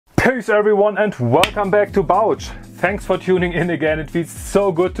Peace everyone and welcome back to BOUCH. Thanks for tuning in again. It feels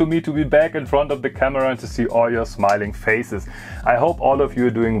so good to me to be back in front of the camera and to see all your smiling faces. I hope all of you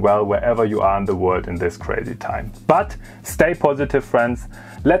are doing well wherever you are in the world in this crazy time. But stay positive, friends.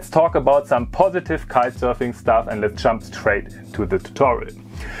 Let's talk about some positive kitesurfing stuff and let's jump straight into the tutorial.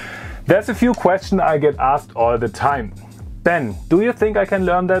 There's a few questions I get asked all the time. Ben, do you think I can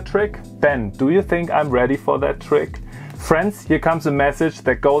learn that trick? Ben, do you think I'm ready for that trick? Friends, here comes a message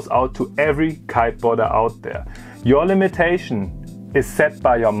that goes out to every kiteboarder out there. Your limitation is set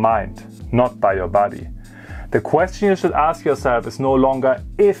by your mind, not by your body. The question you should ask yourself is no longer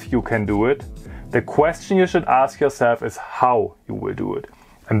if you can do it. The question you should ask yourself is how you will do it.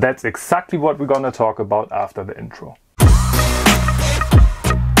 And that's exactly what we're gonna talk about after the intro.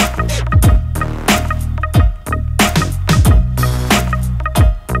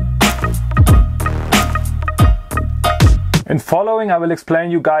 In following, I will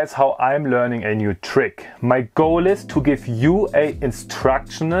explain you guys how I'm learning a new trick. My goal is to give you an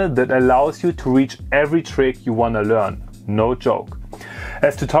instructional that allows you to reach every trick you want to learn. No joke.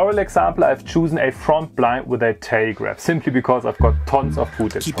 As tutorial example, I've chosen a front blind with a tail grab, simply because I've got tons of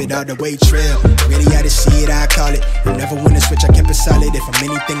footage. Keep it out the way trail, really I just see it, I call it. Never win a switch, I kept it solid. If I'm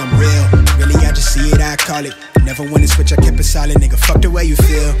anything, I'm real. Really I just see it, I call it. Never win a switch, I kept it solid. Nigga, fuck the way you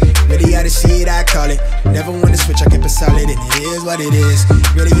feel. Really I just see it, I call it. Never win a switch, I kept it solid. And it is what it is.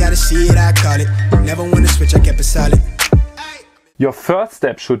 Really I just see it, I call it. Never win a switch, I kept it solid. Your first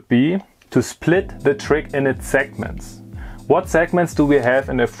step should be to split the trick in its segments. What segments do we have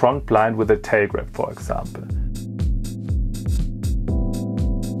in a front blind with a tail grab, for example?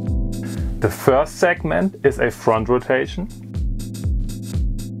 The first segment is a front rotation.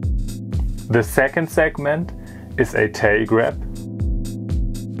 The second segment is a tail grab.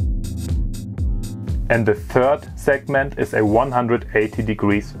 And the third segment is a 180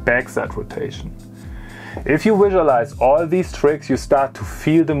 degrees backside rotation. If you visualize all these tricks, you start to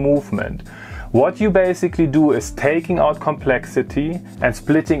feel the movement. What you basically do is taking out complexity and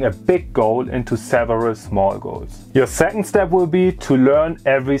splitting a big goal into several small goals. Your second step will be to learn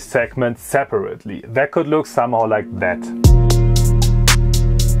every segment separately. That could look somehow like that.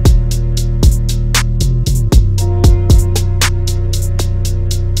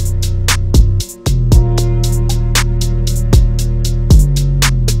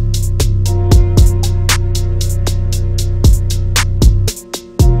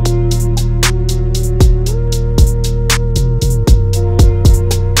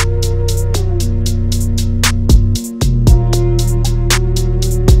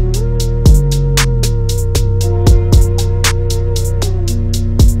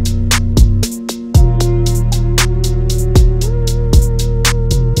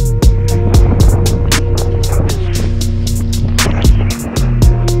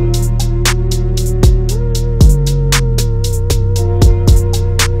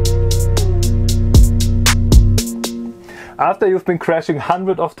 After you've been crashing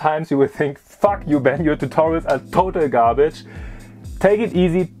hundreds of times, you will think, fuck you Ben, your tutorials are total garbage. Take it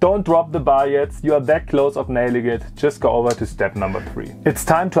easy, don't drop the bar yet, you are that close of nailing it, just go over to step number 3. It's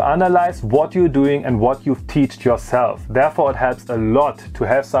time to analyze what you're doing and what you've taught yourself. Therefore it helps a lot to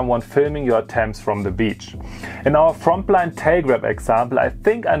have someone filming your attempts from the beach. In our front blind tail grab example, I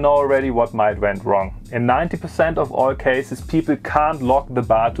think I know already what might went wrong. In 90% of all cases, people can't lock the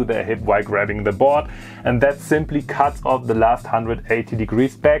bar to their hip while grabbing the board, and that simply cuts off the last 180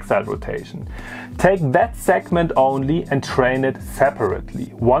 degrees backside rotation. Take that segment only and train it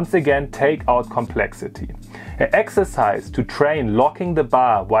separately. Once again, take out complexity. An exercise to train locking the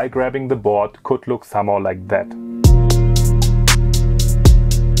bar while grabbing the board could look somehow like that.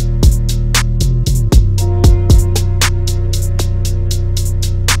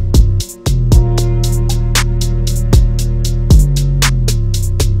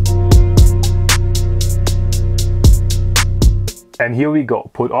 And here we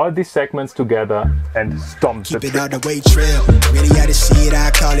go. Put all these segments together and stomp the trick. Keep it out the way trail. Really I just see it, I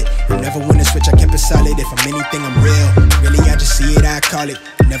call it. Never win a switch, I kept it solid. If I'm anything, I'm real. Really I just see it, I call it.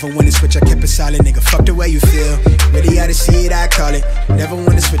 Never win a switch, I kept it solid. Nigga, fuck the way you feel. Really I just see it, I call it. Never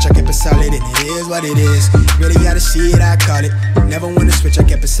win a switch, I kept it solid. And it is what it is. Really I just see it, I call it. Never win a switch, I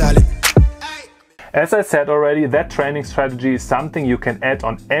kept it solid. As I said already, that training strategy is something you can add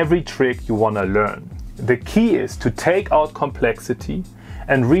on every trick you want to learn. The key is to take out complexity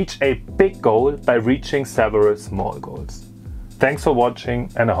and reach a big goal by reaching several small goals. Thanks for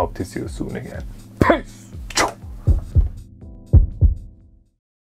watching and I hope to see you soon again. Peace!